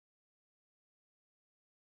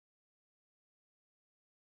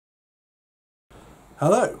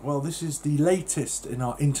Hello, well this is the latest in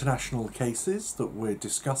our international cases that we're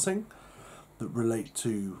discussing that relate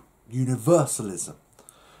to universalism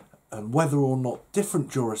and whether or not different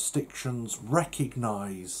jurisdictions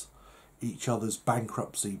recognise each other's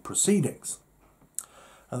bankruptcy proceedings.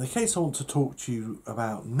 And the case I want to talk to you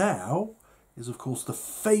about now is of course the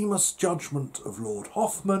famous judgment of Lord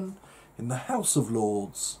Hoffman in the House of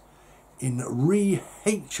Lords in re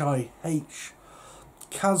HIH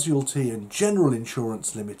Casualty and General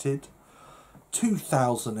Insurance Limited,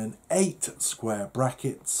 2008 square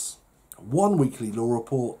brackets, 1 Weekly Law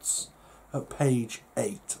Reports at page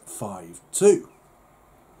 852.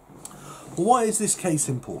 Why is this case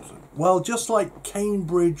important? Well, just like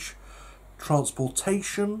Cambridge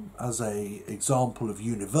Transportation as an example of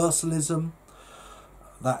universalism,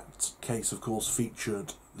 that case of course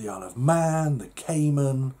featured the Isle of Man, the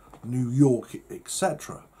Cayman, New York,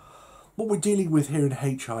 etc. What we're dealing with here in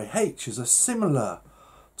HIH is a similar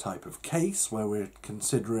type of case where we're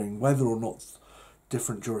considering whether or not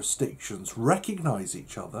different jurisdictions recognise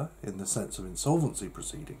each other in the sense of insolvency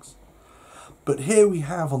proceedings. But here we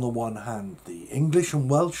have on the one hand the English and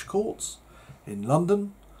Welsh courts in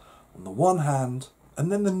London on the one hand,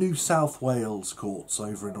 and then the New South Wales courts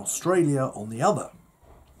over in Australia on the other.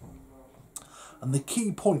 And the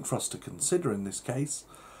key point for us to consider in this case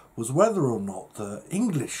was whether or not the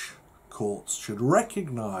English courts should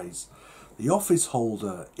recognise the office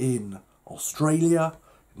holder in Australia,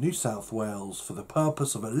 New South Wales, for the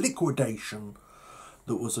purpose of a liquidation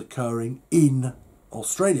that was occurring in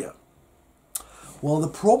Australia. Well, the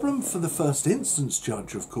problem for the first instance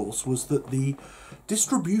judge, of course, was that the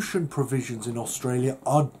distribution provisions in Australia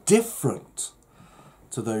are different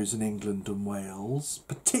to those in England and Wales,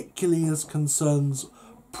 particularly as concerns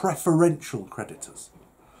preferential creditors.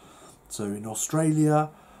 So in Australia,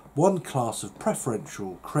 one class of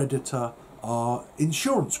preferential creditor are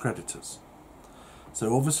insurance creditors.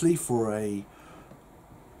 So obviously for a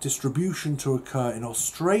distribution to occur in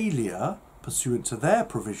Australia pursuant to their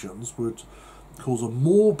provisions would cause a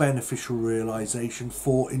more beneficial realisation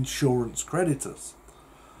for insurance creditors.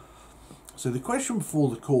 So the question before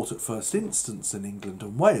the court at first instance in England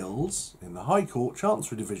and Wales, in the High Court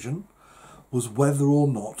Chancery Division, was whether or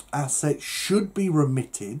not assets should be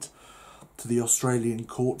remitted to the Australian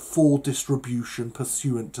court for distribution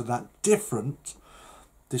pursuant to that different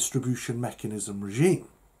distribution mechanism regime.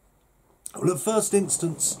 Well, at first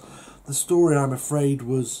instance, the story, I'm afraid,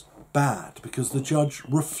 was bad because the judge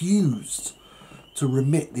refused to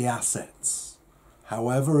remit the assets.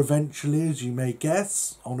 However, eventually, as you may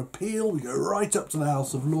guess, on appeal, we go right up to the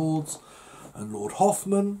House of Lords, and Lord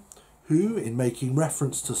Hoffman, who, in making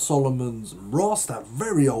reference to Solomons and Ross, that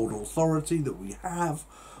very old authority that we have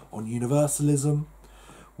on universalism,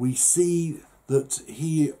 we see that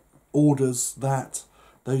he orders that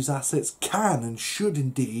those assets can and should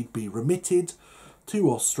indeed be remitted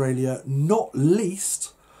to Australia, not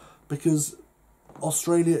least because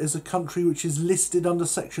Australia is a country which is listed under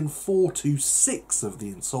section 426 of the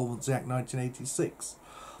Insolvency Act 1986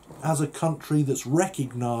 as a country that's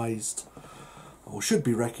recognised or should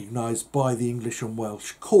be recognised by the English and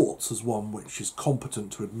Welsh courts as one which is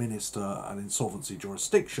competent to administer an insolvency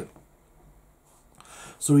jurisdiction.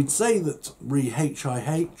 So we'd say that re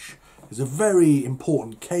HIH is a very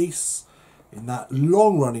important case in that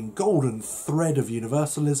long-running golden thread of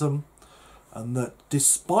universalism, and that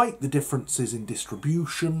despite the differences in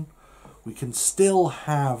distribution, we can still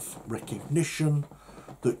have recognition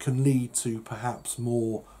that can lead to perhaps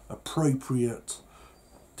more appropriate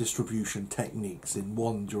distribution techniques in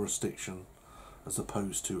one jurisdiction as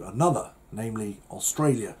opposed to another, namely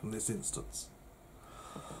Australia in this instance.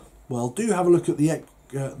 Well, do have a look at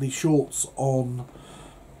the shorts on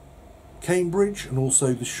Cambridge and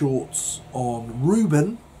also the shorts on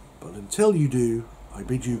Reuben, but until you do, I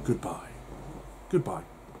bid you goodbye. Goodbye.